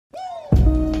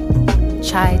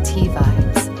Chai Tea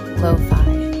Vibes,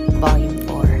 Lo-Fi, Volume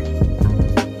 4.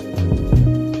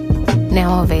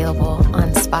 Now available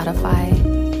on Spotify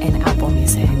and Apple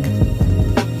Music.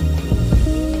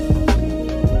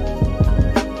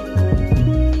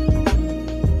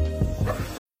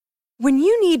 When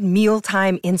you need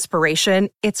mealtime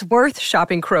inspiration, it's worth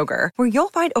shopping Kroger, where you'll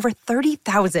find over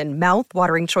 30,000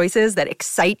 mouth-watering choices that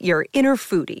excite your inner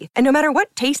foodie. And no matter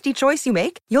what tasty choice you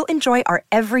make, you'll enjoy our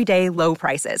everyday low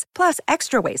prices, plus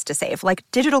extra ways to save, like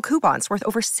digital coupons worth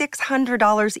over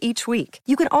 $600 each week.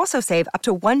 You can also save up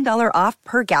to $1 off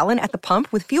per gallon at the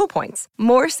pump with fuel points.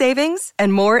 More savings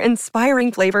and more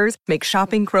inspiring flavors make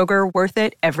shopping Kroger worth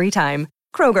it every time.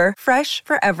 Kroger, fresh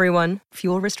for everyone.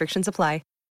 Fuel restrictions apply.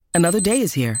 Another day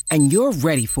is here, and you're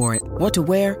ready for it. What to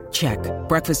wear? Check.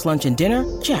 Breakfast, lunch, and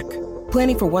dinner? Check.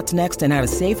 Planning for what's next and how to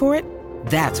save for it?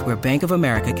 That's where Bank of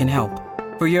America can help.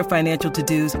 For your financial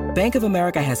to-dos, Bank of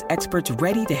America has experts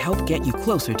ready to help get you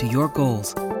closer to your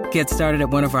goals. Get started at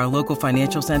one of our local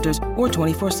financial centers or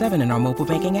 24/7 in our mobile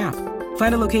banking app.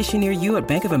 Find a location near you at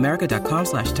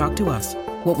bankofamerica.com/talktous.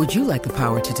 What would you like the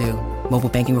power to do? Mobile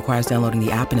banking requires downloading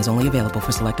the app and is only available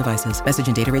for select devices. Message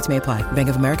and data rates may apply. Bank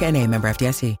of America N.A., member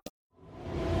FDIC.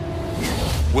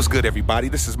 What's good, everybody?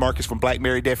 This is Marcus from Black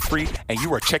Married Debt Free, and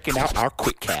you are checking out our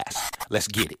Quick Cast. Let's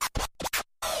get it.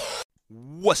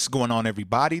 What's going on,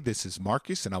 everybody? This is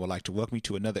Marcus, and I would like to welcome you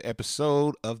to another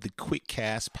episode of the Quick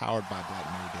Cast powered by Black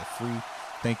Married Debt Free.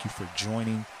 Thank you for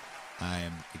joining. I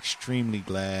am extremely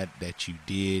glad that you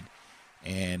did.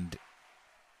 And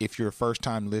if you're a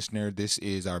first-time listener, this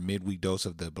is our midweek dose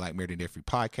of the Black Married and Debt Free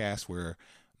podcast, where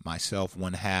myself,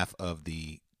 one half of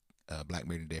the Black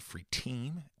Married and Debt Free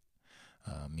team,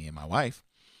 me and my wife,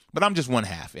 but I'm just one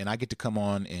half, and I get to come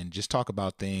on and just talk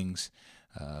about things,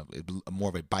 more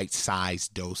of a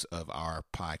bite-sized dose of our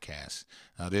podcast.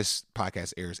 Now, this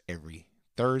podcast airs every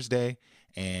Thursday,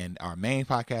 and our main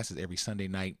podcast is every Sunday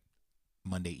night,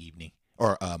 Monday evening,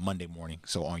 or Monday morning.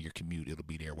 So on your commute, it'll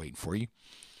be there waiting for you.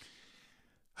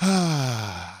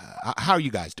 How are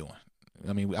you guys doing?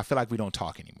 I mean, I feel like we don't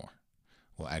talk anymore.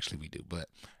 Well, actually we do, but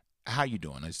how are you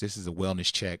doing? This is a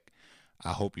wellness check.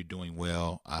 I hope you're doing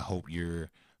well. I hope you're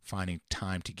finding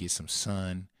time to get some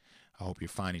sun. I hope you're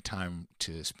finding time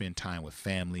to spend time with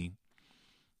family,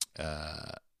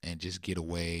 and just get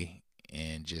away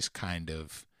and just kind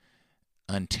of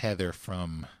untether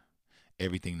from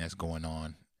everything that's going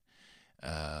on.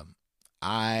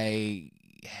 I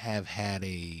have had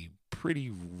a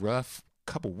pretty rough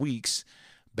couple weeks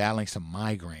battling some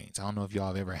migraines. I don't know if y'all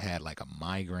have ever had like a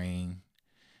migraine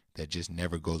that just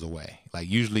never goes away. Like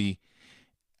usually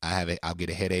I'll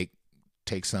get a headache,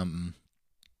 take something,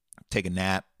 take a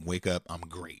nap, wake up, I'm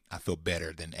great. I feel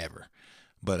better than ever.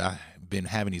 But I've been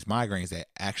having these migraines that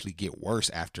actually get worse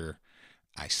after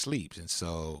I sleep. And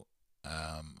so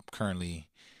currently,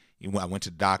 I went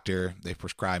to the doctor. They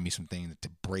prescribed me some things to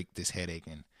break this headache,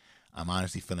 and I'm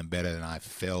honestly feeling better than I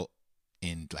felt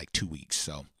in like 2 weeks.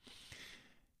 So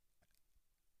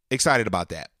excited about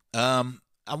that.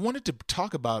 I wanted to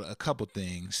talk about a couple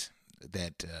things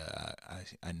that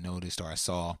I noticed or I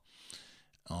saw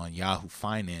on Yahoo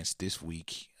Finance this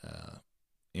week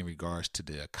in regards to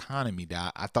the economy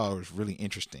that I thought was really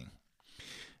interesting.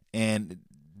 And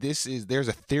there's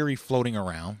a theory floating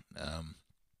around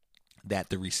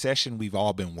that the recession we've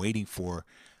all been waiting for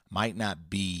might not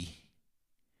be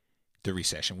the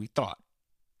recession we thought,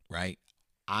 right?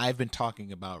 I've been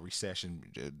talking about recession.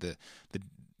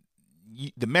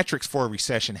 The metrics for a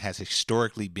recession has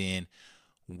historically been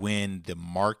when the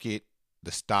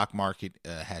stock market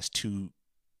has two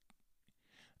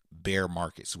bear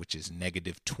markets, which is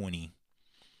 -20,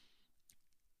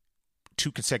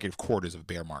 2 consecutive quarters of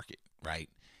bear market, right?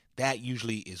 That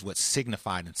usually is what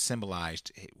signified and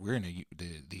symbolized we're in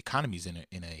the economy's in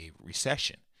a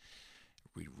recession.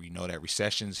 We know that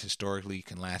recessions historically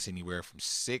can last anywhere from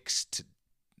 6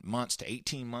 months to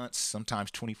 18 months, sometimes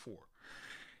 24.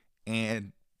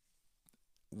 And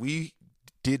we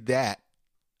did that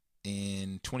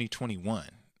in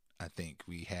 2021. I think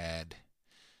we had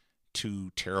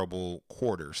 2 terrible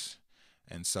quarters.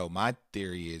 And so my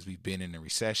theory is we've been in a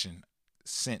recession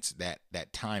since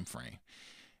that time frame.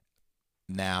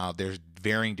 Now, there's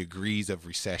varying degrees of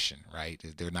recession, right?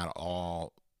 They're not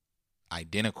all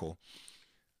identical.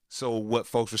 So what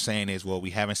folks were saying is, well,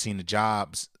 we haven't seen the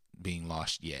jobs being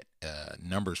lost yet,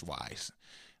 numbers-wise.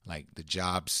 Like the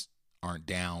jobs aren't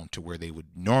down to where they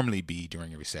would normally be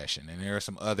during a recession. And there are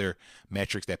some other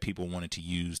metrics that people wanted to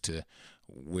use to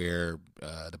where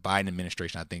the Biden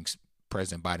administration, I think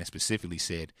President Biden specifically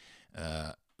said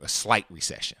a slight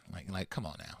recession. Like, come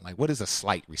on now. Like, what is a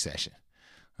slight recession?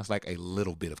 That's like a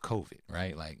little bit of COVID,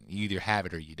 right? Like you either have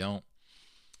it or you don't.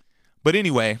 But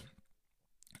anyway,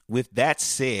 with that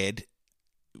said,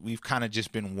 we've kind of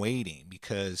just been waiting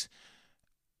because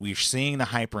we're seeing the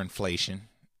hyperinflation.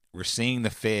 We're seeing the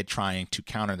Fed trying to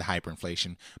counter the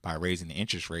hyperinflation by raising the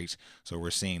interest rates. So we're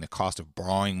seeing the cost of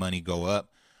borrowing money go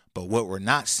up. But what we're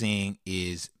not seeing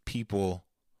is people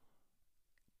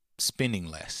spending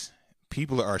less.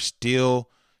 People are still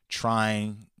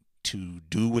trying to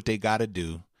do what they got to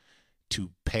do to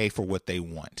pay for what they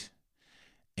want.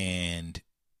 And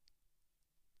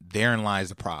therein lies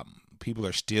the problem. People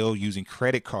are still using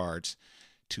credit cards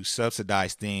to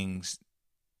subsidize things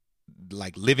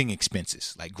like living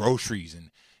expenses, like groceries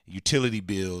and utility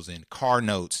bills and car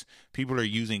notes. People are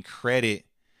using credit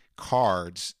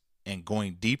cards and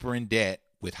going deeper in debt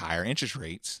with higher interest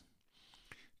rates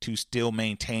to still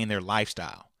maintain their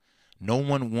lifestyle. No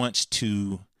one wants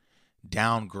to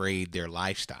downgrade their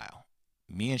lifestyle.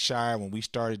 Me and Shire, when we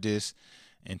started this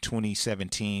in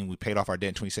 2017, we paid off our debt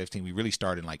in 2017. We really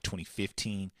started in like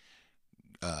 2015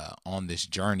 on this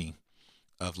journey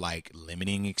of like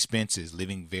limiting expenses,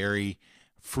 living very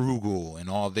frugal and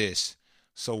all this.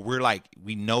 So we're like,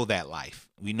 we know that life.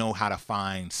 We know how to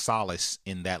find solace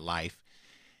in that life.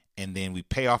 And then we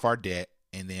pay off our debt,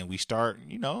 and then we start,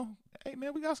 hey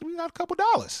man, we got a couple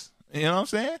dollars. You know what I'm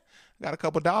saying? Got a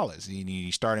couple dollars.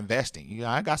 You start investing.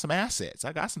 I got some assets.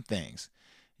 I got some things.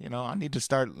 I need to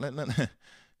start. Let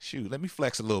me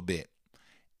flex a little bit.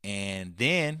 And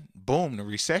then, boom, the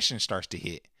recession starts to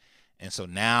hit. And so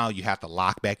now you have to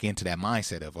lock back into that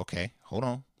mindset of, okay, hold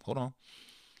on.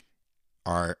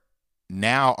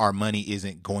 Now our money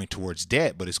isn't going towards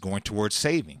debt, but it's going towards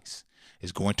savings.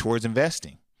 It's going towards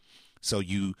investing. So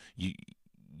you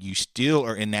still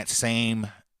are in that same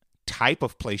type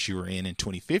of place you were in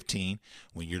 2015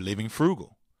 when you're living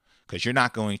frugal, because you're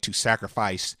not going to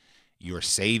sacrifice your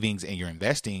savings and your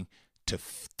investing to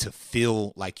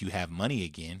feel like you have money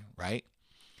again, right?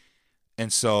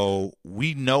 And so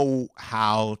we know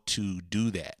how to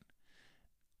do that.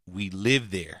 We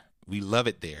live there. We love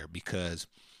it there because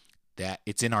that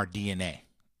it's in our DNA,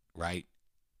 right?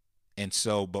 And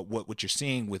so, but what you're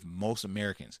seeing with most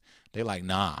Americans, they're like,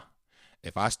 nah,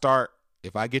 if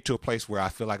I get to a place where I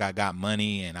feel like I got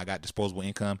money and I got disposable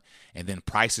income and then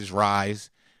prices rise,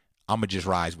 I'm going to just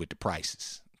rise with the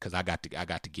prices because I got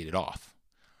to get it off.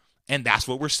 And that's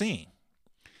what we're seeing.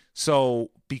 So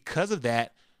because of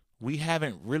that, we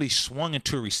haven't really swung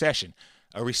into a recession.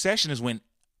 A recession is when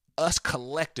us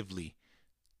collectively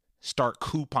start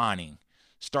couponing,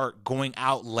 start going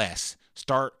out less,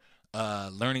 start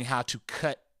learning how to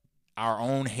cut our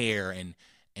own hair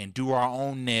and do our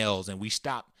own nails, and we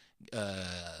stop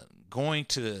going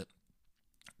to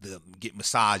get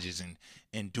massages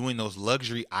and doing those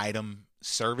luxury item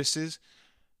services.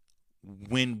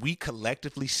 When we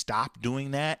collectively stop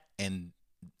doing that, and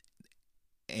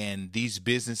these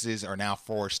businesses are now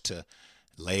forced to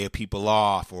lay people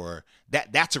off, or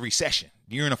that's a recession.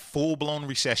 You're in a full-blown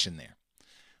recession there.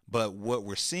 But what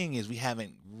we're seeing is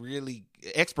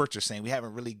experts are saying we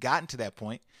haven't really gotten to that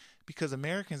point because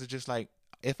Americans are just like,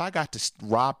 if I got to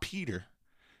rob Peter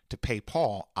to pay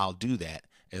Paul, I'll do that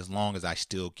as long as I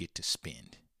still get to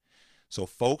spend. So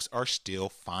folks are still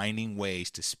finding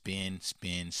ways to spend.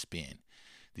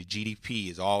 The GDP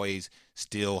is always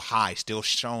still high, still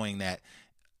showing that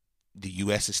the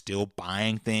U.S. is still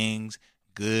buying things,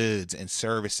 goods and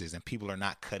services, and people are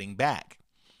not cutting back.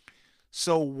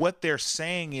 So what they're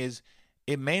saying is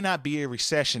it may not be a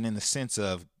recession in the sense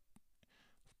of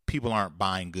people aren't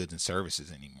buying goods and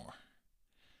services anymore,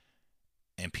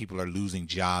 and people are losing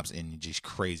jobs in just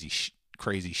crazy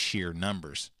sheer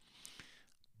numbers.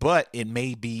 But it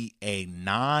may be a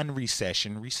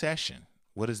non-recession recession.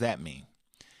 What does that mean?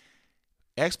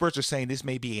 Experts are saying this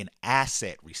may be an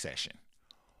asset recession.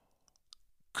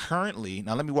 Currently,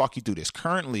 now let me walk you through this.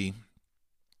 Currently,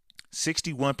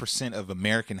 61% of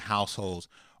American households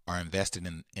are invested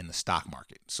in the stock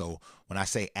market. So when I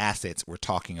say assets, we're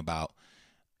talking about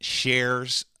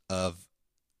shares of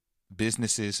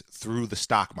businesses through the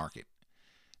stock market,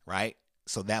 right?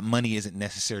 So that money isn't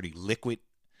necessarily liquid.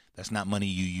 That's not money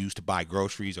you use to buy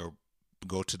groceries or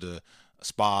go to the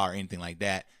spa or anything like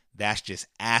that. That's just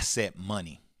asset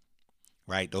money,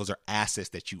 right? Those are assets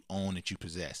that you own, that you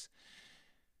possess.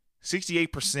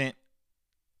 68%.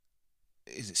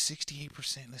 Is it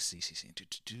 68%? Let's see.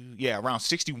 Yeah, around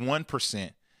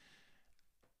 61%.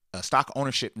 Stock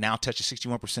ownership now touches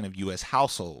 61% of U.S.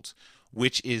 households,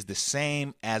 which is the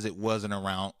same as it was at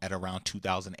around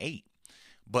 2008.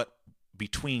 But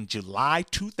between July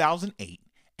 2008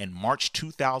 and March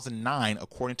 2009,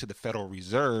 according to the Federal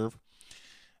Reserve,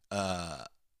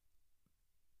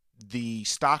 the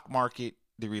stock market,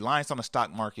 the reliance on the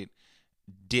stock market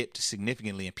dipped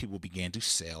significantly, and people began to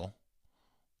sell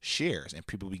shares, and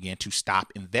people began to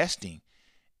stop investing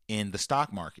in the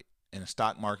stock market. And the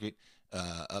stock market,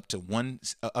 up to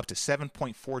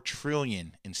 7.4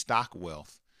 trillion in stock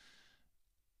wealth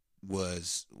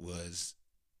was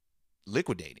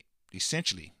liquidated.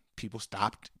 Essentially, people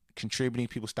stopped contributing,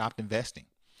 people stopped investing.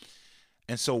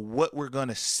 And so what we're going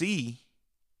to see,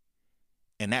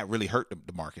 and that really hurt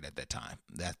the market at that time.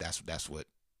 That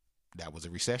was a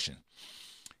recession.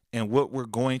 And what we're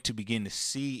going to begin to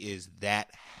see is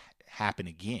that happen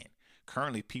again.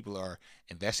 Currently, people are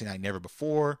investing like never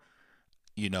before.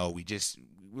 You know,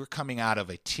 we're coming out of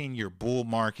a 10-year bull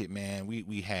market, man.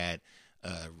 We had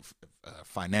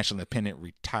financial independent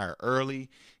retire early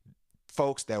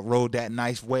folks that rode that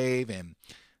nice wave,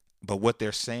 but what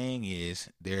they're saying is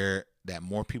that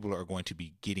more people are going to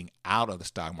be getting out of the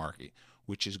stock market,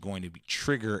 which is going to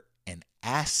trigger an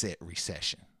asset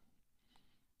recession.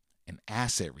 An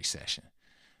asset recession.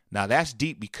 Now that's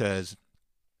deep because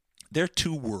there are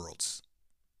two worlds,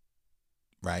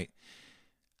 right?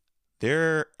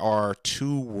 There are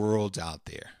two worlds out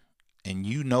there, and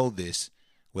you know this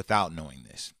without knowing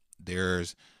this.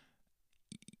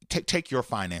 Take your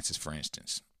finances, for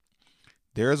instance.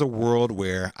 There is a world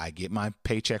where I get my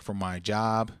paycheck from my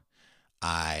job.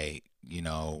 I,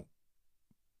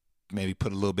 maybe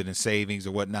put a little bit in savings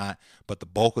or whatnot, but the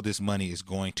bulk of this money is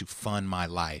going to fund my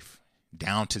life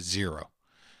down to zero.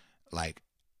 Like,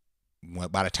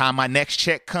 by the time my next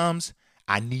check comes,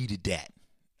 I needed that.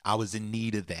 I was in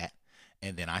need of that.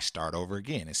 And then I start over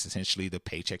again. It's essentially the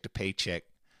paycheck to paycheck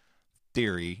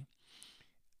theory,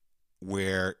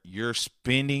 where you're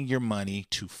spending your money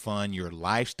to fund your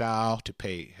lifestyle, to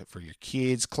pay for your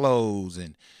kids' clothes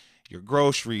and your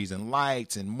groceries and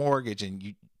lights and mortgage,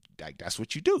 and that's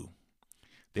what you do.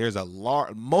 There's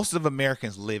most of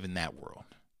Americans live in that world.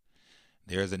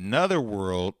 There's another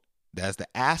world, that's the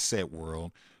asset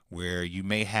world, where you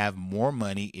may have more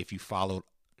money if you followed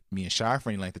me and Shire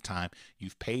for any length of time.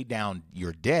 You've paid down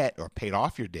your debt or paid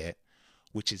off your debt,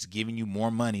 which is giving you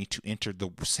more money to enter the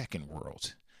second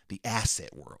world, the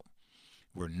asset world,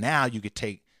 where now you could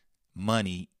take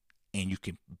money and you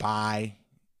can buy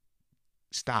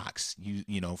stocks,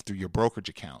 through your brokerage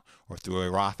account or through a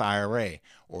Roth IRA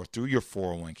or through your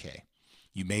 401k.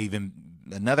 You may even,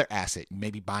 another asset, you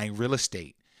may be buying real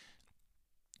estate,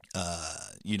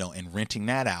 and renting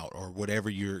that out, or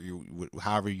whatever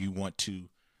however you want to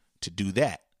do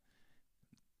that.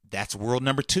 That's world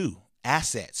number two,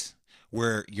 assets,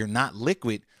 where you're not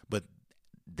liquid, but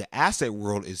the asset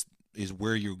world is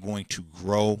where you're going to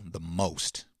grow the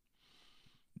most.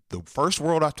 The first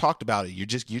world I talked about, you're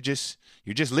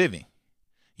just living.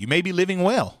 You may be living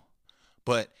well,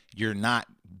 but you're not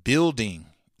building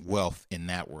wealth in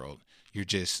that world.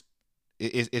 It's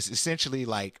essentially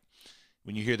like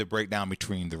when you hear the breakdown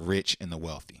between the rich and the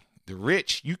wealthy. The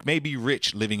rich, you may be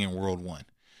rich living in world one.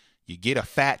 You get a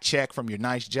fat check from your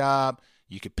nice job.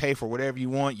 You can pay for whatever you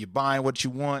want. You're buying what you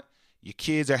want. Your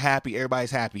kids are happy.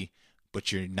 Everybody's happy,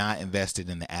 but you're not invested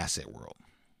in the asset world.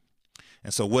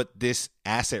 And so what this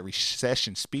asset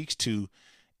recession speaks to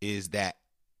is that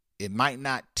it might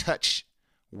not touch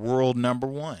world number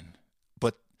one,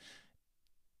 but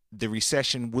the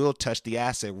recession will touch the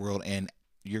asset world, and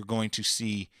you're going to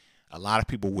see a lot of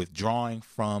people withdrawing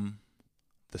from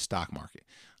the stock market.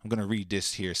 I'm going to read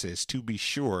this here. It says, to be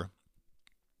sure,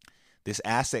 this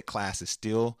asset class is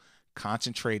still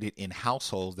concentrated in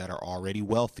households that are already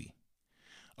wealthy.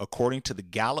 According to the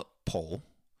Gallup poll,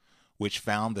 which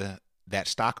found that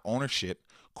stock ownership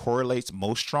correlates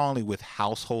most strongly with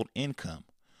household income,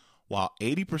 while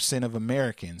 80% of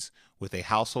Americans with a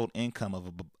household income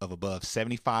of above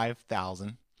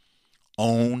 $75,000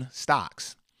 own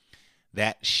stocks.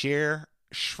 That share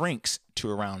shrinks to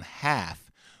around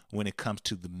half when it comes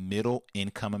to the middle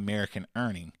income American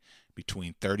earning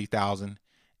between $30,000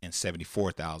 and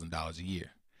 $74,000 a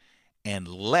year, and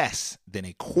less than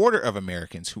a quarter of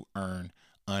Americans who earn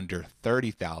under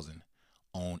 $30,000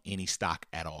 own any stock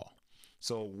at all.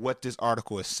 So what this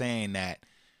article is saying, that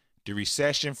the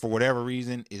recession, for whatever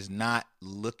reason, is not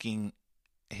looking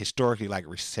historically like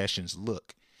recessions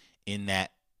look in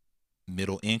that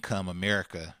middle income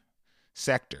America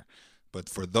sector. But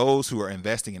for those who are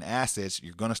investing in assets,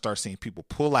 you're going to start seeing people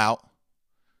pull out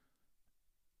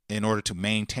in order to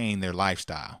maintain their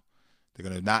lifestyle. They're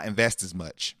going to not invest as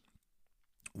much,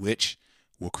 which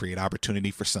will create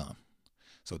opportunity for some.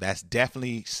 So that's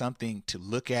definitely something to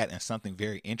look at and something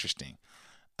very interesting.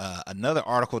 Another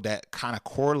article that kind of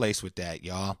correlates with that,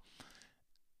 y'all,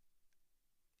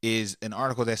 is an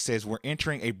article that says we're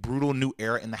entering a brutal new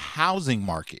era in the housing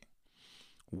market.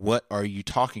 What are you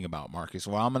talking about, Marcus?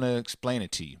 Well, I'm going to explain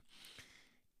it to you.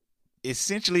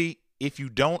 Essentially, if you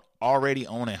don't already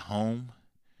own a home,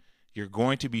 you're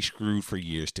going to be screwed for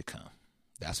years to come.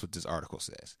 That's what this article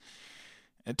says.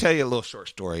 I'll tell you a little short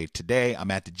story. Today,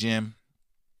 I'm at the gym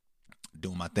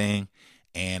doing my thing,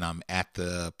 and I'm at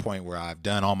the point where I've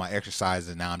done all my exercises,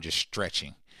 and now I'm just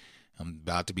stretching. I'm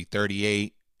about to be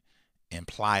 38, and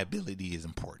pliability is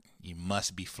important. You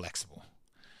must be flexible,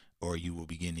 or you will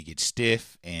begin to get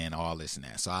stiff and all this and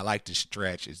that. So I like to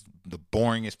stretch. It's the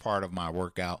boringest part of my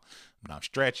workout. When I'm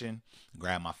stretching,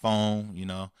 grab my phone,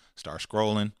 start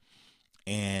scrolling.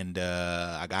 And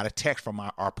I got a text from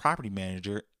our property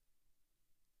manager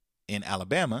in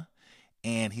Alabama,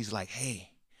 and he's like,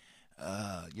 "Hey,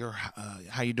 how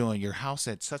you doing? Your house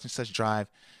at such and such drive.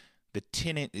 The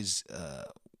tenant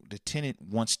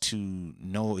wants to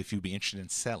know if you'd be interested in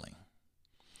selling."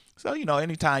 So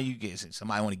anytime you get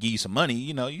somebody want to give you some money,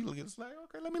 you look at it's like,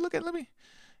 okay, let me.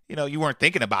 You weren't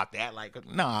thinking about that. Like,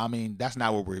 no, I mean that's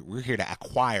not what we're here to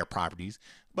acquire properties,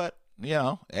 but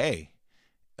hey.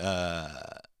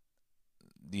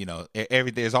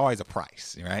 There's always a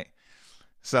price, right?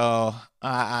 So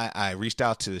I reached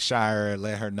out to Shire,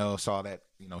 let her know, saw that,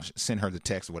 send her the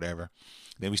text or whatever.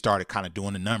 Then we started kind of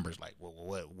doing the numbers, like,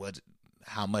 what,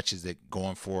 how much is it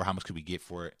going for? How much could we get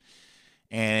for it?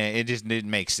 And it just didn't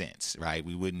make sense, right?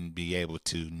 We wouldn't be able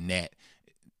to net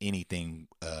anything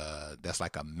that's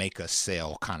like a make us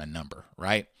sell kind of number,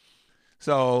 right?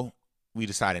 So we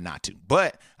decided not to.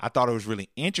 But I thought it was really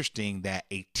interesting that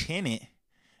a tenant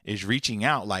is reaching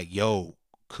out like, yo,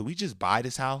 could we just buy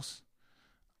this house?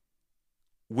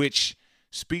 Which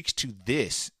speaks to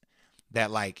this,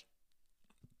 that like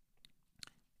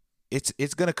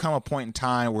it's going to come a point in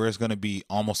time where it's going to be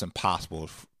almost impossible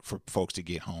for folks to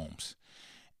get homes.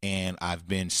 And I've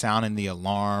been sounding the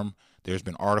alarm. There's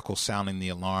been articles sounding the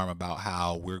alarm about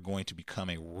how we're going to become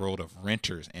a world of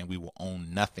renters and we will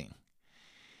own nothing.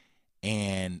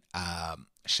 And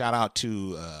shout out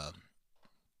to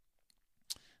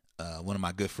one of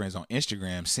my good friends on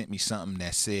Instagram sent me something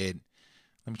that said,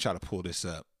 let me try to pull this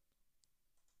up,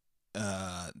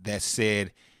 that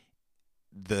said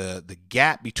the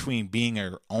gap between being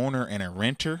an owner and a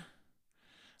renter,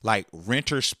 like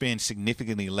renters spend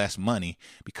significantly less money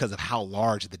because of how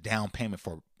large the down payment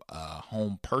for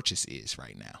home purchase is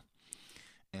right now.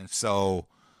 And so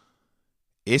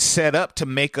it's set up to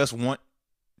make us want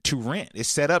to rent. It's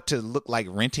set up to look like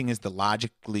renting is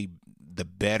logically the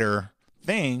better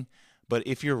thing. But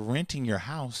if you're renting your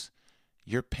house,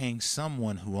 you're paying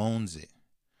someone who owns it.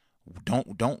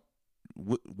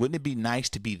 Wouldn't it be nice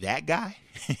to be that guy?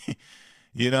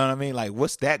 You know what I mean? Like,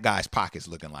 what's that guy's pockets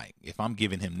looking like if I'm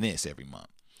giving him this every month?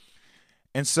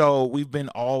 And so we've been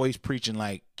always preaching,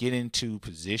 like, get into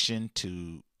position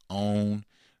to own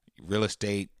real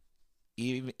estate.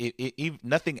 Even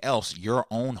nothing else, your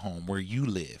own home where you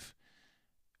live,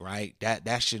 right?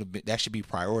 That should be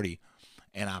priority.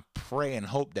 And I pray and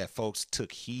hope that folks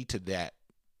took heed to that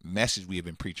message we have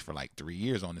been preaching for like 3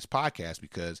 years on this podcast,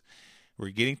 because we're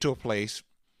getting to a place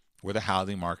where the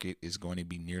housing market is going to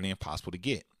be nearly impossible to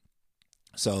get.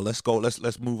 So let's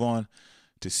move on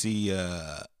to see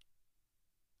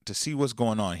what's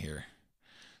going on here.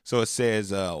 So it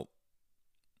says,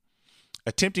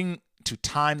 attempting to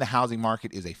time the housing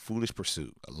market is a foolish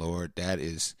pursuit. Lord,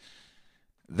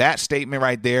 that statement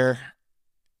right there.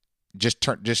 Just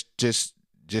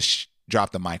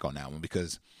drop the mic on that one,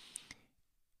 because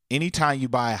anytime you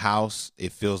buy a house,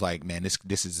 it feels like, man,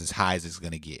 this is as high as it's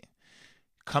going to get.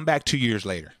 Come back 2 years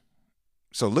later.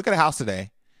 So look at a house today.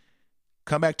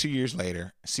 Come back 2 years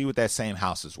later, see what that same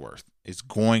house is worth. It's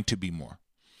going to be more.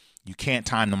 You can't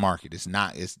time the market. It's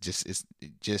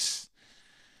just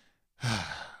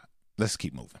let's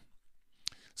keep moving.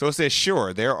 So it says,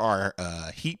 sure, there are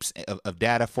heaps of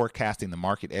data forecasting the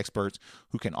market experts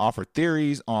who can offer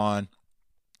theories on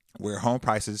where home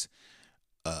prices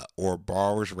or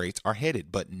borrowers' rates are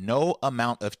headed, but no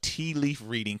amount of tea leaf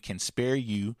reading can spare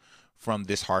you from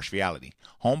this harsh reality.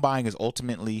 Home buying is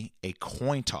ultimately a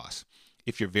coin toss.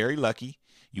 If you're very lucky,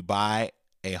 you buy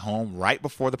a home right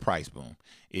before the price boom.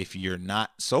 If you're not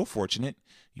so fortunate,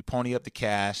 you pony up the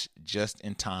cash just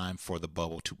in time for the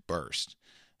bubble to burst.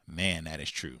 Man, that is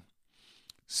true.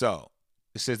 So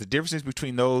it says the differences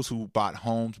between those who bought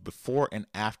homes before and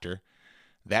after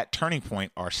that turning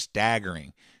point are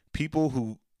staggering. People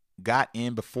who got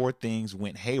in before things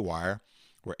went haywire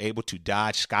were able to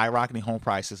dodge skyrocketing home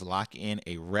prices, lock in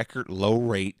a record low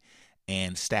rate,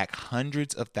 and stack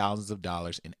hundreds of thousands of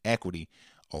dollars in equity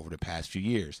over the past few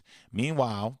years.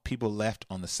 Meanwhile, people left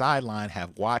on the sideline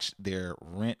have watched their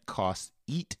rent costs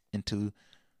eat into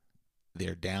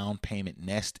their down payment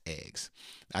nest eggs.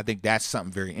 I think that's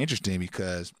something very interesting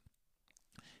because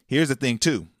here's the thing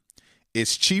too.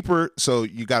 It's cheaper. So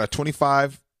you got a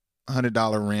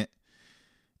 $2,500 rent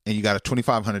and you got a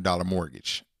 $2,500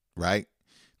 mortgage, right?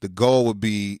 The goal would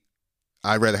be,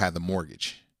 I'd rather have the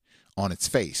mortgage on its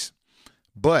face,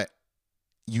 but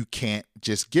you can't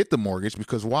just get the mortgage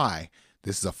because why?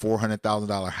 This is a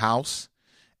 $400,000 house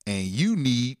and you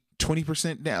need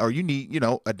 20% down, or you need,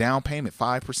 a down payment,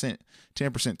 5%,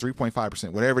 10%, 3.5%,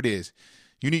 whatever it is.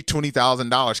 You need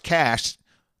 $20,000 cash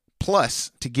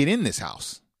plus to get in this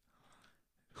house.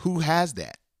 Who has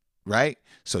that, right?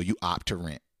 So you opt to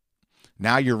rent.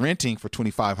 Now you're renting for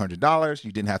 $2,500.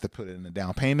 You didn't have to put it in a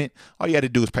down payment. All you had to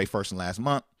do is pay first and last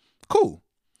month. Cool.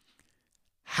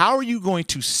 How are you going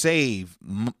to save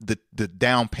the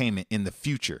down payment in the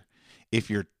future if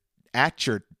you're at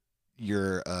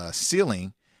your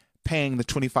ceiling paying the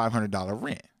 $2,500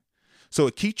 rent? So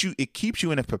it keeps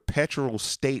you in a perpetual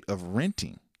state of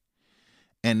renting.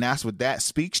 And that's what that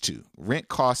speaks to. Rent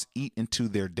costs eat into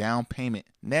their down payment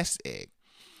nest egg.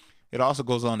 It also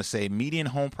goes on to say median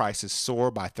home prices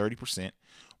soar by 30%,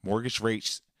 mortgage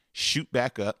rates shoot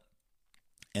back up,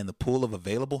 and the pool of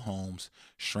available homes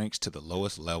shrinks to the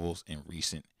lowest levels in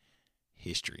recent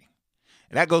history.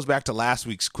 And that goes back to last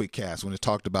week's quick cast when it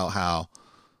talked about how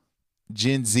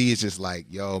Gen Z is just like,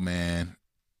 yo, man,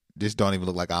 this don't even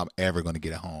look like I'm ever going to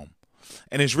get a home.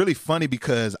 And it's really funny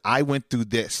because I went through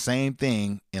that same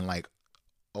thing in like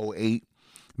 2008.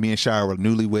 Me and Shire were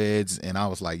newlyweds, and I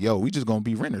was like, yo, we just going to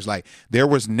be renters. Like, there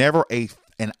was never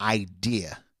an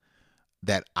idea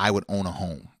that I would own a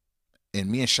home.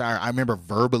 And me and Shire, I remember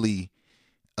verbally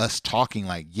us talking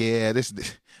like, yeah, this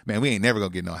man, we ain't never going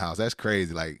to get no house. That's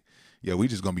crazy. Like, yo, we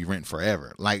just going to be renting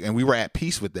forever. Like, and we were at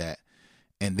peace with that.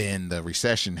 And then the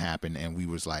recession happened, and we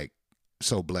was like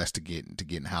so blessed to get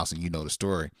in a house, and you know the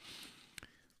story.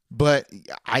 But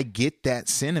I get that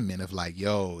sentiment of like,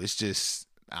 yo, it's just,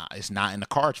 it's not in the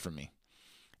cards for me.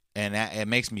 And it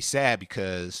makes me sad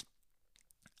because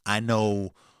I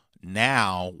know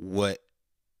now what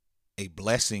a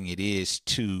blessing it is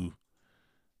to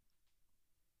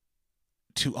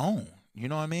own. You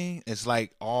know what I mean? It's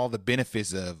like all the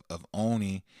benefits of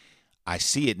owning. I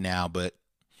see it now, but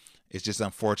it's just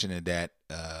unfortunate that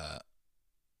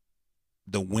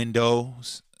the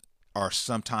windows are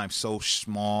sometimes so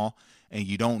small, and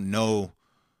you don't know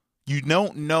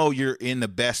you're in the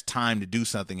best time to do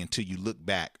something until you look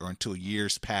back or until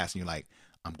years pass and you're like,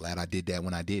 I'm glad I did that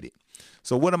when I did it.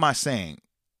 So what am I saying?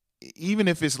 Even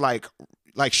if it's like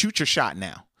shoot your shot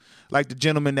now. Like the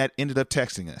gentleman that ended up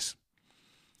texting us.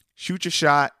 Shoot your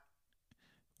shot.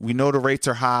 We know the rates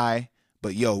are high,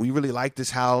 but yo, we really like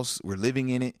this house. We're living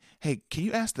in it. Hey, can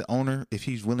you ask the owner if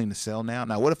he's willing to sell now?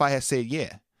 Now, what if I had said,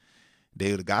 yeah,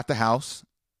 they would have got the house.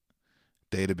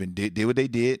 They'd have been did what they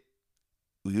did.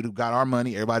 We would have got our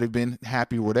money. Everybody would have been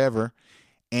happy or whatever.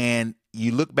 And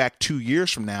you look back 2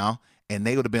 years from now and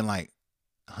they would have been like,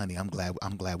 honey, I'm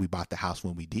glad we bought the house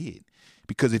when we did.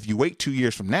 Because if you wait 2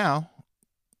 years from now,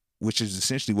 which is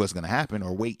essentially what's going to happen,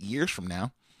 or wait years from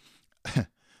now,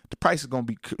 the price is going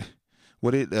to be,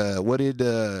 what did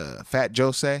Fat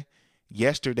Joe say?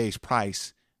 Yesterday's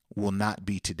price will not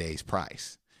be today's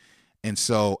price. And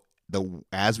so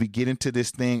as we get into this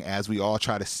thing, as we all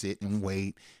try to sit and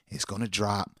wait, it's going to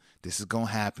drop. This is going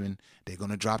to happen. They're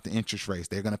going to drop the interest rates.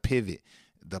 They're going to pivot.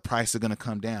 The price is going to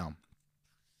come down.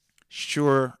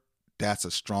 Sure, that's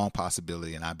a strong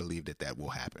possibility, and I believe that will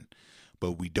happen.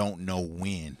 But we don't know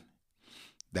when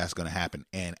that's going to happen.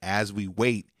 And as we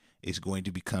wait, it's going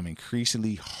to become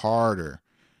increasingly harder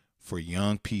for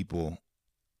young people,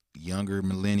 younger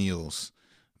millennials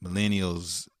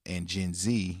and Gen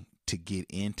Z to get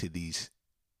into these,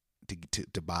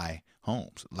 to buy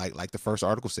homes. Like the first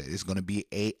article said, it's going to be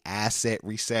a asset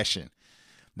recession.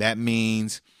 That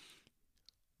means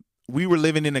we were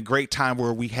living in a great time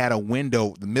where we had a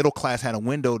window, the middle class had a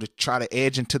window to try to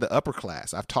edge into the upper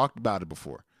class. I've talked about it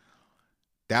before.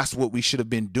 That's what we should have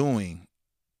been doing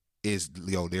is,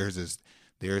 there's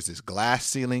this glass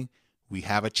ceiling. We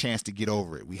have a chance to get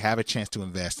over it. We have a chance to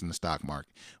invest in the stock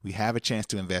market. We have a chance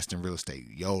to invest in real estate.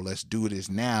 Let's do this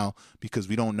now because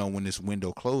we don't know when this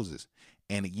window closes.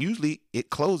 And usually it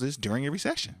closes during a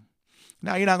recession.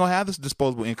 Now you're not going to have this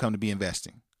disposable income to be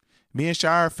investing. Me and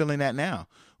Shire are feeling that now.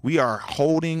 We are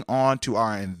holding on to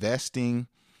our investing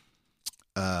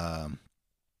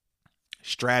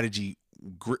strategy.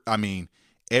 I mean,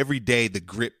 every day the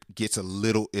grip gets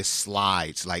it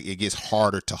slides. Like it gets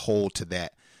harder to hold to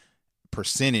that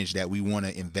percentage that we want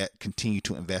to continue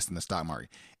to invest in the stock market.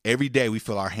 Every day we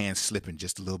feel our hands slipping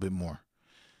just a little bit more.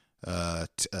 Our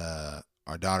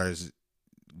daughter's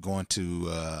going to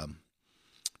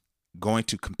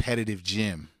competitive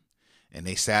gym, and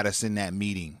they sat us in that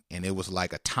meeting, and it was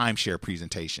like a timeshare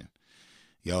presentation.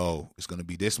 Yo, it's going to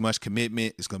be this much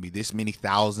commitment. It's going to be this many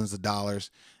thousands of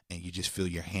dollars, and you just feel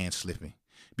your hands slipping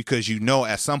because you know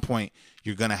at some point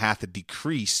you're going to have to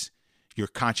decrease your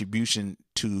contribution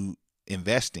to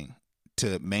investing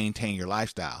to maintain your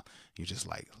lifestyle. You're just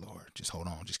like, Lord, just hold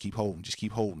on. Just keep holding. Just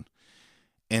keep holding.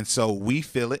 And so we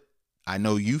feel it. I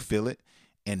know you feel it.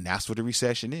 And that's what a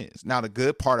recession is. Now, the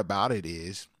good part about it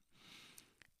is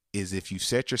if you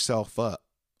set yourself up,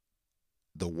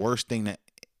 the worst thing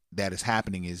that is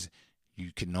happening is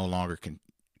you can no longer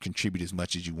contribute as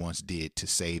much as you once did to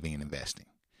saving and investing.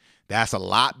 That's a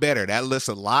lot better. That looks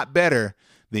a lot better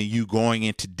than you going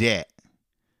into debt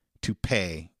to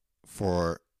pay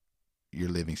for your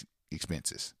living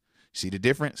expenses. See the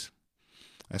difference?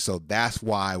 And so that's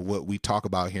why what we talk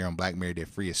about here on Black Married Debt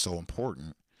Free is so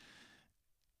important.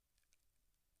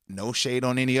 No shade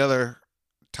on any other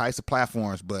types of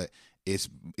platforms, but it's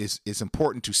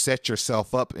important to set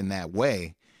yourself up in that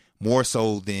way more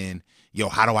so than,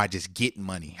 how do I just get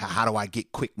money? How do I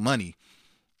get quick money?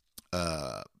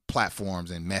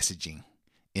 Platforms and messaging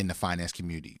in the finance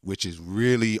community, which is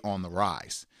really on the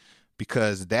rise,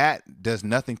 because that does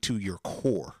nothing to your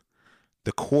core,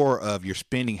 the core of your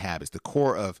spending habits, the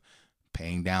core of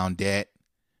paying down debt,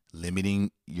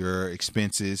 limiting your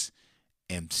expenses,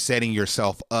 and setting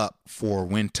yourself up for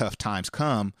when tough times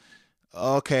come.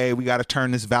 Okay, we got to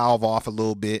turn this valve off a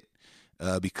little bit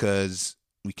because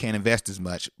we can't invest as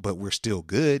much, but we're still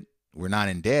good. We're not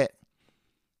in debt.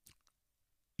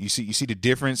 You see the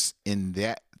difference in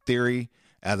that theory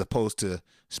as opposed to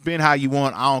spend how you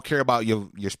want. I don't care about your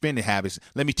spending habits.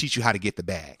 Let me teach you how to get the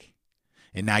bag.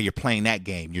 And now you're playing that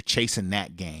game. You're chasing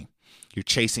that game. You're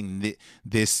chasing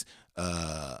this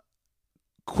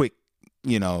quick,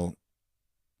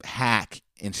 hack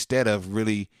instead of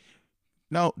really,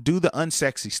 do the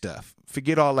unsexy stuff.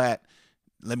 Forget all that.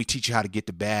 Let me teach you how to get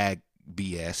the bag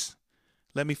BS.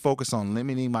 Let me focus on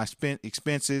limiting my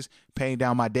expenses, paying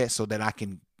down my debt so that I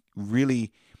can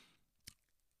really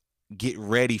get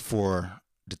ready for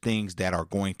the things that are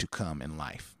going to come in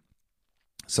life.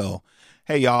 So,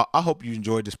 hey, y'all, I hope you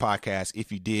enjoyed this podcast.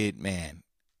 If you did, man,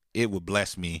 it would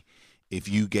bless me if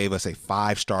you gave us a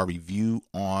 5-star review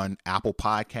on Apple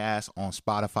Podcasts, on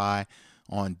Spotify,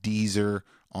 on Deezer,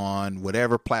 on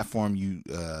whatever platform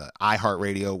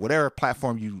iHeartRadio, whatever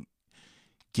platform you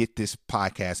get this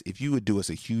podcast. If you would do us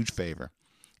a huge favor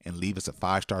and leave us a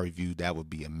 5-star review, that would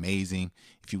be amazing.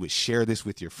 If you would share this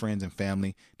with your friends and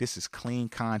family. This is clean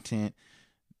content.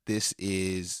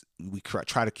 We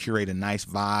try to curate a nice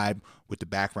vibe with the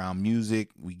background music.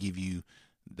 We give you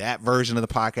that version of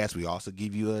the podcast. We also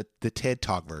give you the TED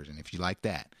Talk version if you like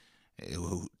that.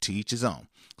 To each his own.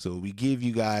 So we give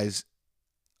you guys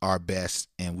our best,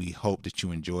 and we hope that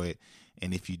you enjoy it.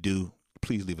 And if you do,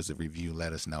 please leave us a review.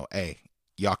 Let us know. Hey,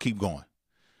 y'all keep going.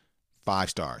 5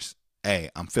 stars.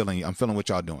 Hey, I'm feeling what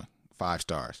y'all doing. 5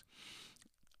 stars.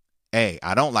 Hey,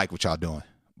 I don't like what y'all doing,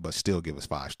 but still give us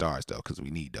 5 stars though, because we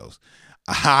need those.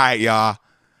 All right, y'all.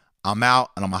 I'm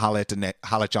out, and I'm gonna holler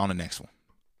at y'all on the next one.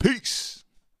 Peace.